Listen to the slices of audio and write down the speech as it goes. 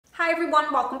Hi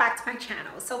everyone, welcome back to my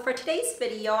channel. So for today's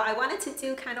video, I wanted to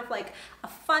do kind of like a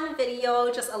fun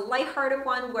video, just a lighthearted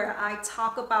one where I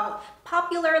talk about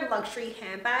popular luxury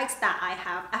handbags that I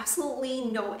have absolutely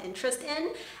no interest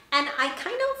in. And I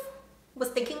kind of was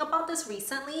thinking about this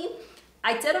recently.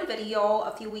 I did a video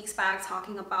a few weeks back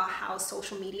talking about how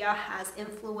social media has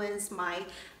influenced my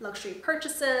luxury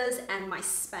purchases and my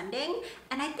spending.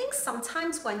 And I think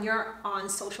sometimes when you're on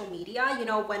social media,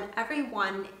 when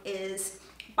everyone is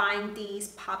buying these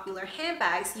popular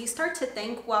handbags, you start to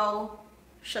think, well,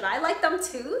 should I like them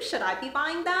too? Should I be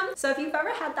buying them? So if you've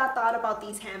ever had that thought about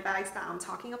these handbags that I'm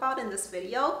talking about in this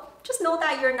video, just know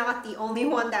that you're not the only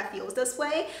one that feels this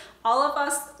way. All of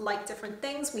us like different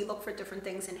things. We look for different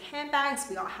things in handbags.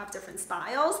 We all have different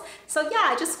styles. So yeah,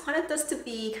 I just wanted this to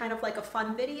be kind of like a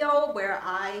fun video where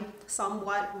I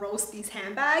somewhat roast these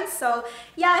handbags. So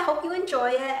yeah, I hope you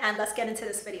enjoy it and let's get into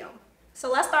this video. So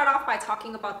let's start off by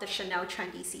talking about the Chanel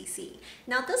Trendy CC.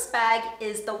 Now this bag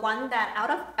is the one that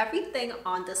out of everything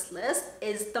on this list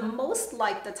is the most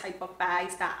like the type of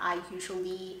bags that I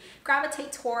usually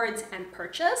gravitate towards and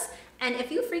purchase. And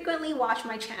if you frequently watch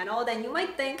my channel, then you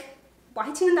might think,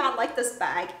 why do you not like this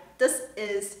bag? This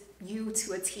is you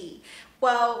to a T.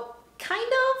 Well,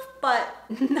 kind of, but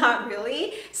not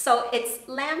really. So it's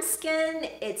lambskin,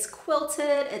 it's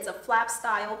quilted, it's a flap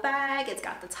style bag, it's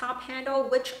got the top handle,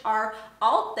 which are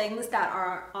all things that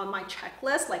are on my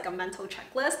checklist, like a mental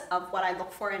checklist of what I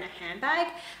look for in a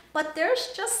handbag. But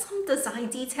there's just some design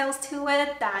details to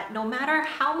it that no matter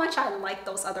how much I like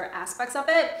those other aspects of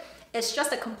it, it's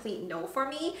just a complete no for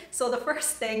me. So the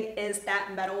first thing is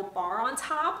that metal bar on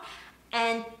top.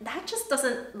 And that just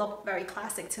doesn't look very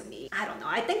classic to me. I don't know,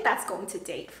 I think that's going to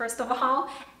date, first of all.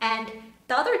 And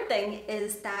the other thing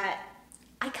is that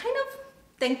I kind of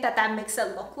think that that makes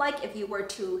it look like if you were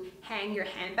to hang your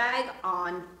handbag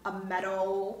on a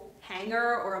metal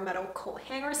hanger or a metal coat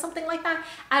hanger or something like that.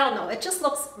 I don't know, it just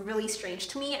looks really strange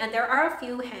to me. And there are a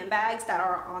few handbags that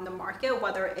are on the market,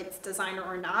 whether it's designer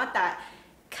or not, that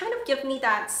kind of give me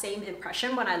that same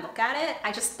impression when I look at it.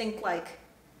 I just think like,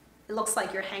 it looks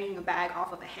like you're hanging a bag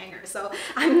off of a hanger. So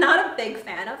I'm not a big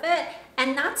fan of it.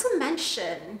 And not to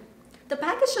mention, the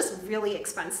bag is just really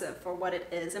expensive for what it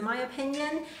is, in my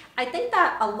opinion. I think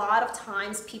that a lot of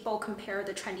times people compare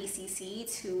the Trendy CC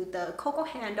to the Coco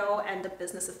Handle and the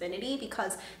Business Affinity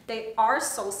because they are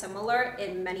so similar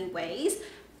in many ways.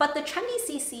 But the Trendy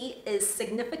CC is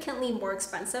significantly more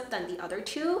expensive than the other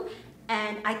two.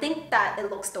 And I think that it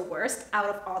looks the worst out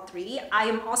of all three. I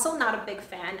am also not a big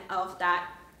fan of that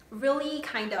really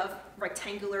kind of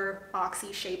rectangular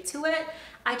boxy shape to it.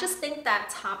 I just think that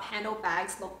top handle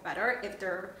bags look better if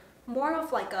they're more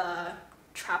of like a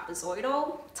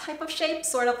trapezoidal type of shape,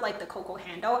 sort of like the Coco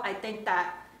Handle. I think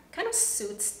that kind of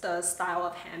suits the style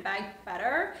of handbag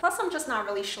better. Plus, I'm just not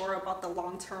really sure about the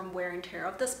long-term wear and tear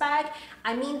of this bag.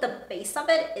 I mean, the base of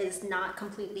it is not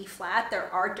completely flat.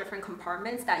 There are different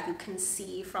compartments that you can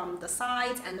see from the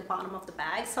sides and the bottom of the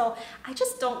bag. So I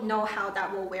just don't know how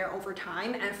that will wear over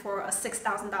time. And for a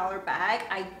 $6,000 bag,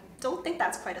 I don't think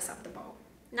that's quite acceptable.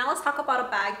 Now let's talk about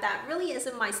a bag that really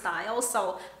isn't my style,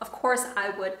 so of course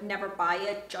I would never buy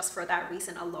it just for that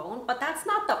reason alone, but that's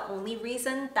not the only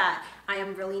reason that I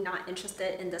am really not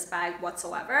interested in this bag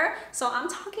whatsoever. So I'm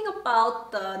talking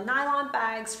about the nylon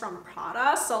bags from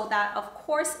Prada. So that of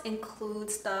course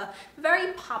includes the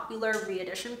very popular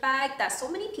re-edition bag that so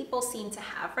many people seem to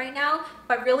have right now,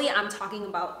 but really I'm talking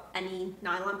about any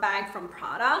nylon bag from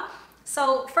Prada.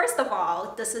 So first of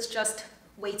all, this is just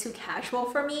way too casual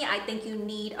for me. I think you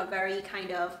need a very kind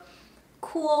of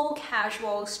cool,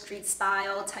 casual, street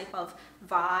style type of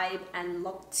vibe and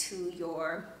look to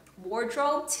your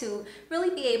wardrobe to really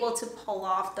be able to pull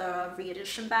off the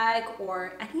re-edition bag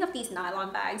or any of these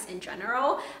nylon bags in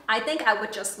general. I think I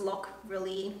would just look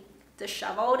really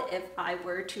disheveled if I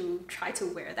were to try to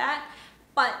wear that.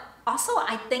 But also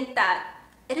I think that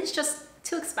it is just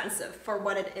too expensive for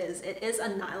what it is. It is a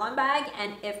nylon bag,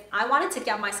 and if I wanted to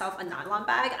get myself a nylon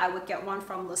bag, I would get one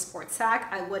from Le Sport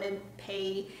Sac. I wouldn't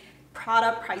pay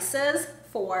Prada prices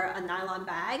for a nylon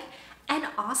bag. And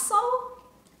also,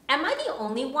 am I the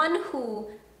only one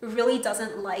who really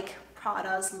doesn't like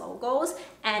Prada's logos?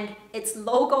 And it's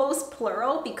logos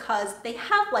plural because they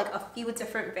have like a few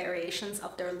different variations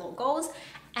of their logos,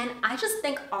 and I just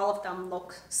think all of them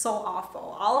look so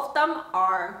awful. All of them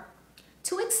are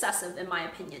too excessive in my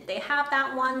opinion. They have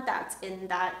that one that's in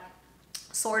that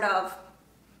sort of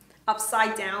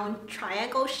upside down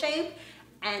triangle shape,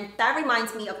 and that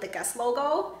reminds me of the Guess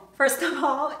logo, first of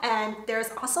all. And there's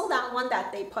also that one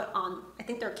that they put on, I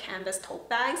think they're canvas tote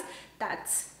bags,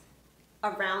 that's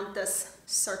around this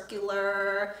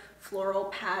circular floral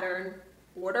pattern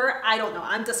order. I don't know,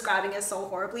 I'm describing it so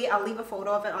horribly. I'll leave a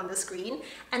photo of it on the screen.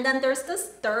 And then there's this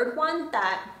third one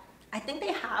that I think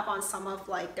they have on some of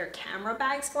like their camera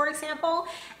bags, for example,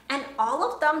 and all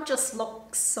of them just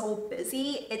look so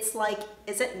busy. It's like,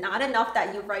 is it not enough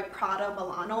that you write Prada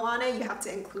Milano on it? You have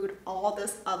to include all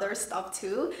this other stuff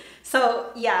too.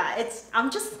 So yeah,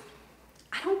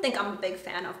 I don't think I'm a big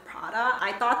fan of Prada.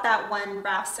 I thought that when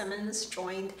Raf Simons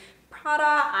joined Prada,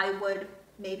 I would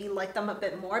maybe like them a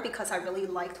bit more because I really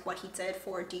liked what he did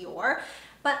for Dior.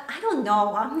 But I don't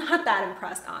know, I'm not that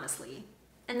impressed, honestly.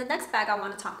 And the next bag I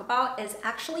want to talk about is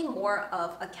actually more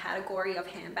of a category of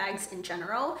handbags in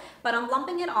general, but I'm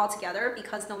lumping it all together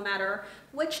because no matter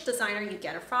which designer you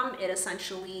get it from, it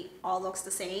essentially all looks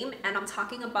the same. And I'm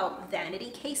talking about vanity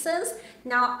cases.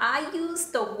 Now, I use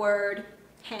the word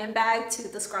handbag to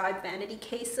describe vanity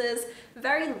cases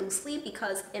very loosely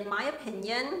because in my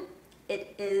opinion,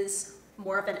 it is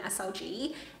more of an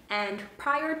SLG. And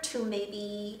prior to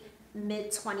maybe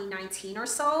mid 2019 or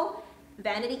so,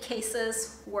 vanity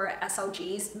cases were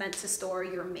SLGs meant to store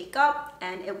your makeup,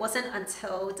 and it wasn't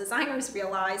until designers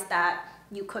realized that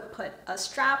you could put a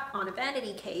strap on a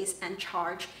vanity case and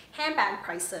charge handbag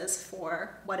prices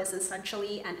for what is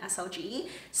essentially an SLG.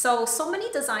 So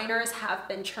many designers have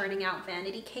been churning out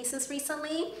vanity cases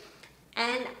recently,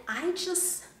 and I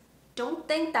just don't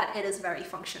think that it is very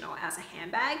functional as a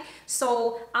handbag.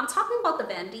 So I'm talking about the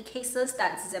vanity cases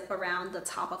that zip around the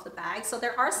top of the bag. So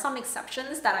there are some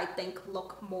exceptions that I think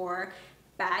look more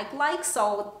bag-like.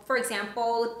 So for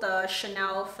example, the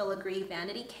Chanel filigree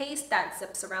vanity case that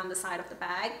zips around the side of the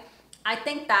bag, I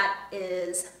think that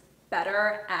is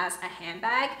better as a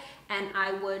handbag, and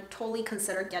I would totally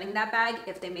consider getting that bag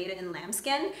if they made it in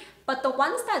lambskin. But the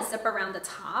ones that zip around the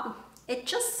top, it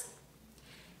just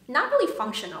not really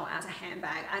functional as a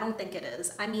handbag. I don't think it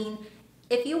is. I mean,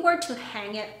 if you were to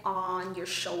hang it on your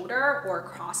shoulder or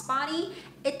crossbody,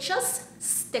 it just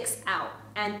sticks out.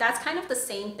 And that's kind of the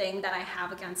same thing that I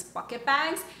have against bucket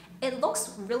bags. It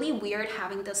looks really weird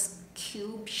having this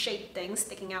cube-shaped thing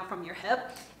sticking out from your hip.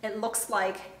 It looks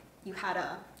like you had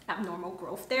a abnormal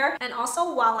growth there. And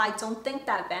also, while I don't think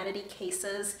that vanity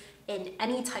cases in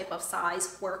any type of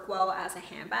size work well as a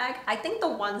handbag, I think the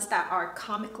ones that are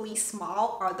comically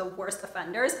small are the worst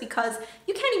offenders because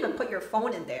you can't even put your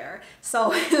phone in there.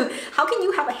 So how can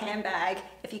you have a handbag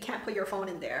if you can't put your phone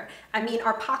in there? I mean,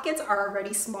 our pockets are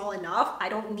already small enough. I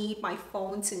don't need my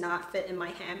phone to not fit in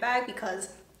my handbag because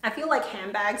I feel like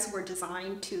handbags were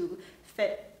designed to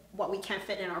fit what we can't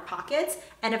fit in our pockets.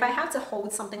 And if I have to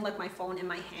hold something like my phone in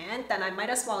my hand, then I might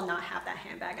as well not have that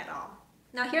handbag at all.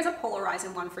 Now here's a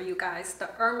polarizing one for you guys, the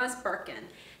Hermes Birkin.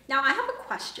 Now I have a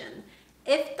question.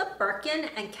 If the Birkin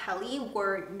and Kelly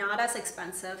were not as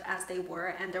expensive as they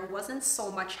were and there wasn't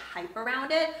so much hype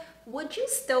around it, would you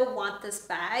still want this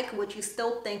bag? Would you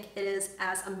still think it is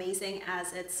as amazing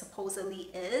as it supposedly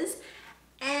is?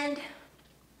 And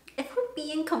if we're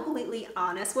being completely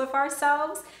honest with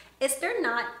ourselves, is there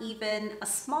not even a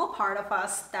small part of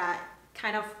us that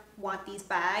kind of want these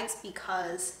bags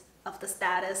because of the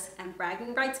status and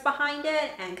bragging rights behind it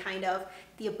and kind of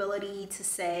the ability to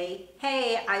say,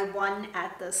 hey, I won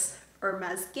at this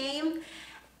Hermes game?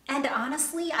 And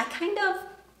honestly, I kind of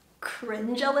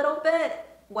cringe a little bit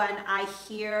when I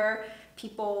hear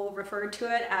people refer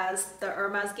to it as the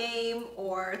Hermes game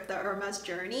or the Hermes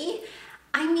journey.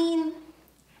 I mean,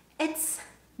 it's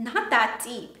not that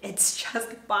deep. It's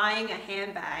just buying a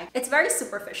handbag. It's very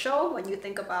superficial when you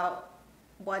think about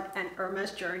what an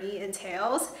Hermes journey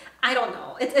entails. I don't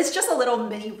know. It's just a little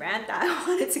mini rant that I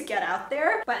wanted to get out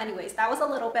there. But anyways, that was a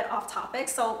little bit off topic.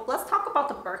 So let's talk about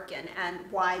the Birkin and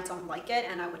why I don't like it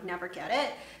and I would never get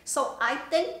it. So I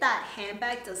think that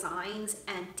handbag designs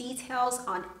and details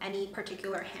on any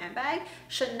particular handbag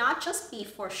should not just be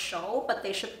for show, but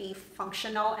they should be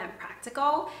functional and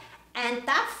practical. And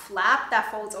that flap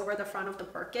that folds over the front of the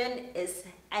Birkin is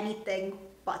anything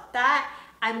but that.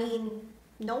 I mean,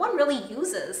 no one really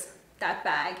uses that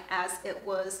bag as it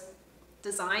was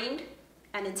designed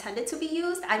and intended to be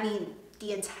used. I mean,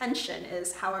 the intention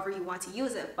is however you want to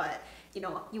use it, but you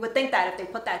know, you would think that if they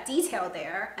put that detail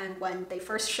there and when they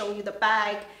first show you the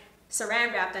bag,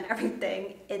 saran wrapped and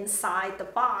everything inside the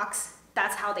box,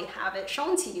 that's how they have it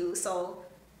shown to you. So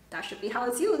that should be how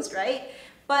it's used, right?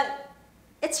 But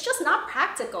it's just not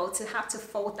practical to have to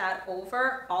fold that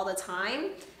over all the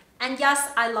time. And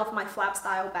yes, I love my flap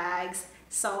style bags.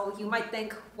 So you might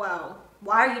think, well,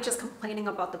 why are you just complaining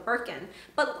about the Birkin?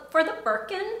 But for the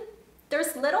Birkin,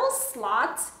 there's little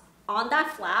slots on that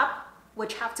flap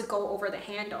which have to go over the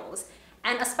handles.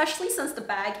 And especially since the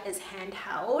bag is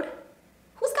handheld,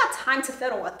 who's got time to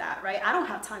fiddle with that, right? I don't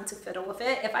have time to fiddle with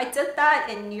it. If I did that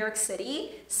in New York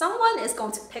City, someone is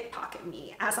going to pickpocket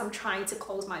me as I'm trying to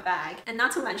close my bag. And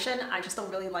not to mention, I just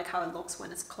don't really like how it looks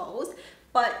when it's closed.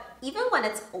 But even when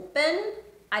it's open,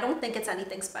 I don't think it's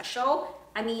anything special.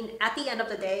 I mean, at the end of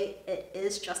the day, it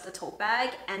is just a tote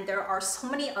bag, and there are so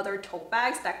many other tote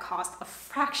bags that cost a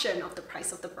fraction of the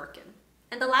price of the Birkin.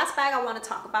 And the last bag I want to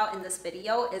talk about in this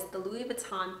video is the Louis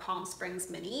Vuitton Palm Springs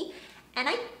Mini. And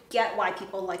I get why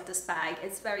people like this bag.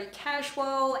 It's very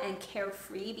casual and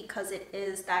carefree because it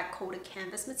is that coated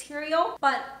canvas material.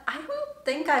 But I don't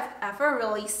think I've ever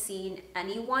really seen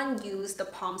anyone use the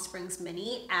Palm Springs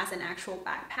Mini as an actual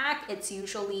backpack. It's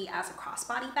usually as a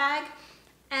crossbody bag.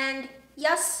 And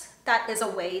yes, that is a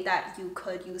way that you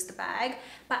could use the bag,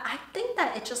 but I think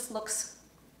that it just looks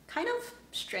kind of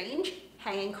strange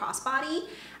hanging crossbody.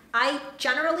 I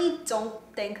generally don't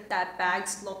think that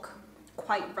bags look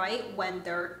quite right when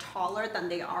they're taller than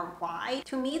they are wide.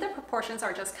 To me, the proportions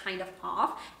are just kind of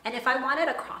off. And if I wanted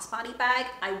a crossbody bag,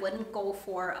 I wouldn't go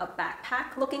for a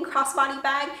backpack looking crossbody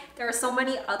bag. There are so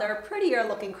many other prettier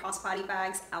looking crossbody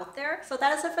bags out there. So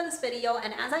that is it for this video.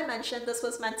 And as I mentioned, this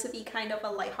was meant to be kind of a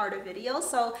lighthearted video.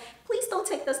 So please don't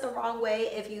take this the wrong way.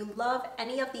 If you love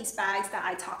any of these bags that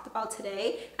I talked about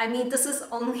today, I mean, this is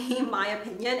only my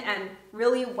opinion, and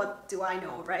really, what do I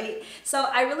know, right? So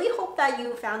I really hope that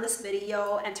you found this video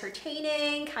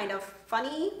entertaining, kind of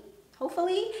funny,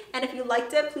 hopefully. And if you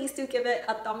liked it, please do give it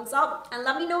a thumbs up and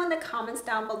let me know in the comments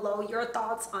down below your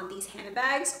thoughts on these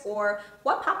handbags, or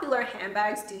what popular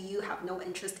handbags do you have no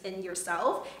interest in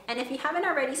yourself. And if you haven't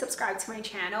already subscribed to my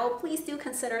channel, please do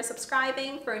consider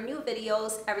subscribing for new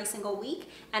videos every single week.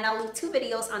 And I'll leave 2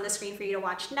 videos on the screen for you to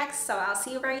watch next. So I'll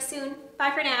see you very soon.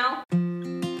 Bye for now.